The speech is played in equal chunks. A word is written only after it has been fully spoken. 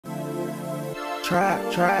trap.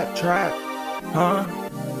 Huh,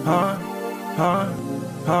 huh, huh,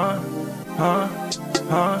 huh, huh,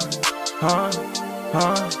 huh, huh,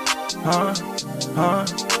 huh, huh,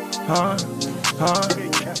 huh, huh.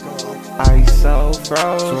 Ice so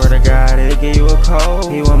froze. Swear to God, it'll give you a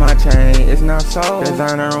cold. He want my chain, it's not so.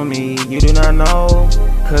 Designer on me, you do not know.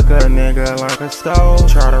 Cook a nigga like a stove.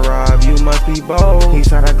 Try to rob, you must be bold. He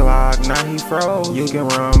shot a Glock, now he froze. You can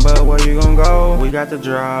run, but where you gon' go? We got the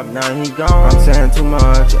drop, now he gone. I'm saying too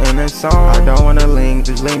much in this song. I don't wanna link,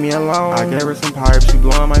 just leave me alone. I gave her some pipes, she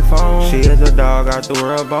blew on my phone. She is a dog, I threw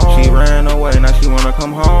her a bone. She ran away, now she wanna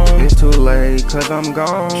come home. It's too late, cause I'm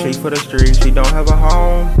gone. She for the streets, she don't have a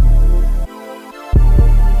home.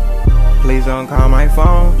 Please don't call my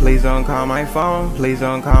phone, please don't call my phone, please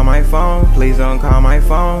don't call my phone, please don't call my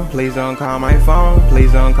phone, please don't call my phone,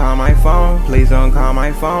 please don't call my phone, please don't call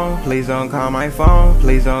my phone, please don't call my phone,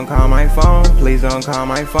 please don't call my phone, please don't call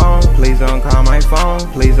my phone, please don't call my phone,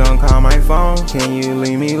 please don't call my phone. Can you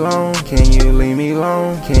leave me alone? Can you leave me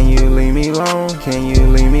alone? Can you leave me alone? Can you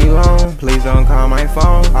leave me alone? Please don't call my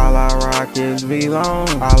phone. All I rock is V-Long.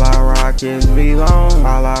 All I rock is V-Long.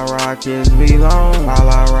 All I rock is V-Long. All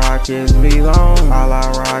I rock is V-Long. All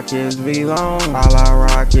I rock is V-Long. All I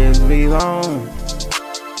rock is V-Long.